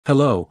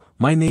Hello,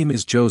 my name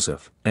is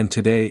Joseph, and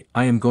today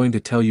I am going to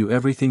tell you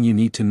everything you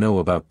need to know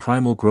about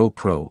Primal Grow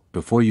Pro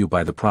before you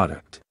buy the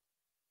product.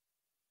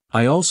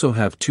 I also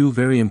have two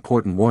very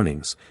important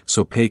warnings,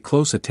 so pay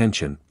close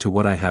attention to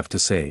what I have to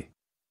say.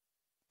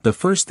 The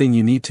first thing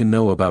you need to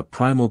know about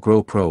Primal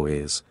Grow Pro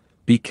is,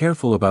 be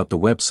careful about the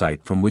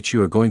website from which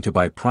you are going to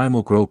buy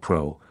Primal Grow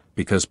Pro,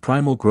 because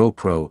Primal Grow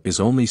Pro is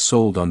only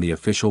sold on the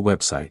official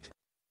website.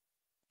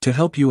 To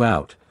help you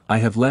out, I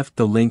have left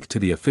the link to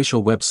the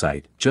official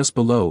website just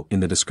below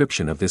in the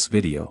description of this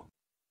video.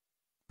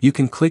 You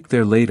can click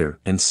there later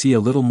and see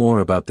a little more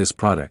about this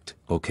product,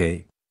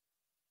 okay?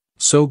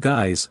 So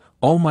guys,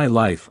 all my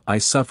life I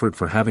suffered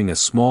for having a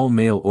small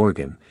male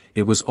organ.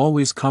 It was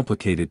always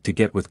complicated to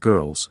get with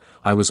girls.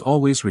 I was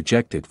always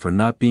rejected for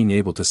not being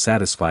able to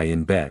satisfy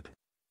in bed.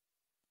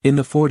 In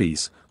the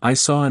 40s, I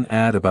saw an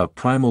ad about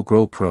Primal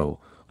Grow Pro.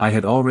 I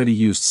had already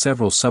used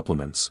several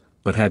supplements,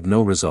 but had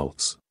no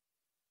results.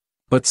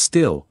 But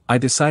still, I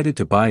decided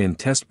to buy and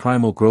test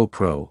Primal Grow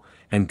Pro,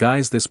 and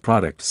guys, this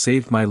product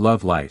saved my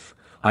love life.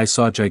 I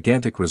saw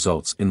gigantic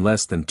results in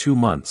less than 2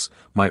 months.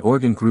 My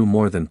organ grew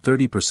more than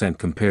 30%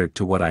 compared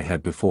to what I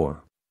had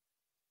before.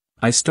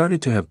 I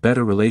started to have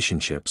better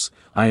relationships.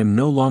 I am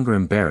no longer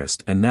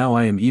embarrassed, and now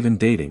I am even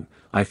dating.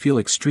 I feel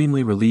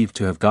extremely relieved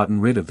to have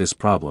gotten rid of this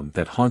problem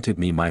that haunted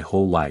me my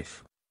whole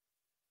life.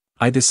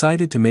 I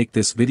decided to make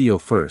this video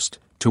first,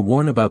 to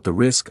warn about the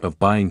risk of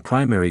buying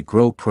Primal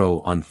Grow Pro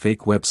on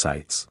fake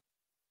websites.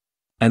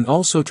 And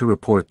also to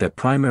report that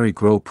Primal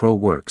Grow Pro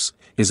works,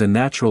 is a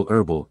natural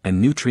herbal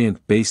and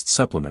nutrient-based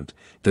supplement,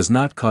 does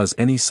not cause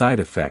any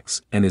side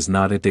effects and is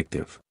not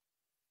addictive.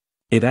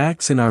 It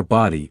acts in our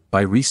body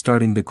by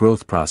restarting the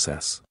growth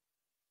process.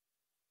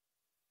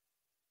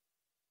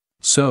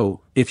 So,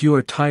 if you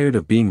are tired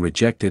of being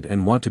rejected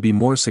and want to be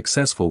more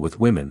successful with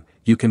women,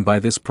 you can buy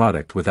this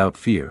product without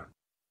fear.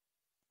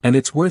 And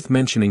it's worth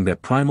mentioning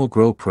that Primal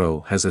Grow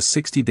Pro has a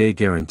 60-day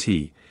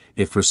guarantee.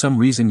 If for some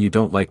reason you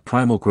don't like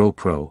Primal Grow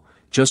Pro,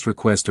 just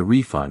request a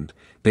refund,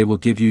 they will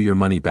give you your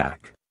money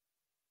back.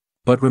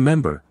 But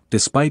remember,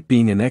 despite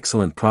being an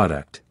excellent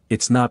product,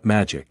 it's not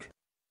magic.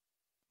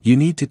 You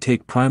need to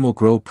take Primal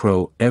Grow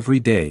Pro every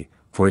day,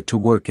 for it to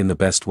work in the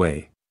best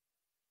way.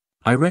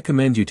 I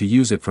recommend you to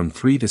use it from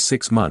 3 to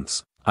 6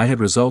 months. I had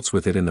results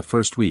with it in the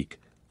first week,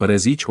 but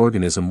as each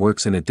organism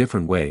works in a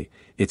different way,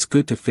 it's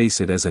good to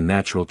face it as a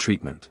natural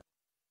treatment.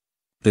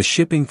 The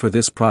shipping for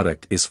this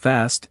product is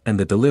fast and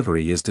the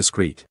delivery is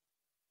discreet.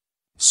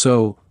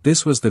 So,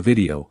 this was the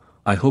video.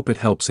 I hope it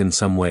helps in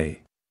some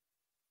way.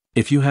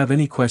 If you have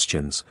any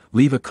questions,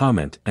 leave a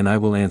comment and I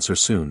will answer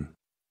soon.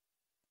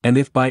 And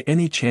if by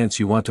any chance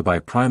you want to buy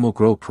Primal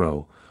Grow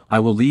Pro, I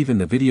will leave in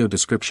the video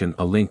description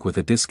a link with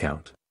a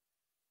discount.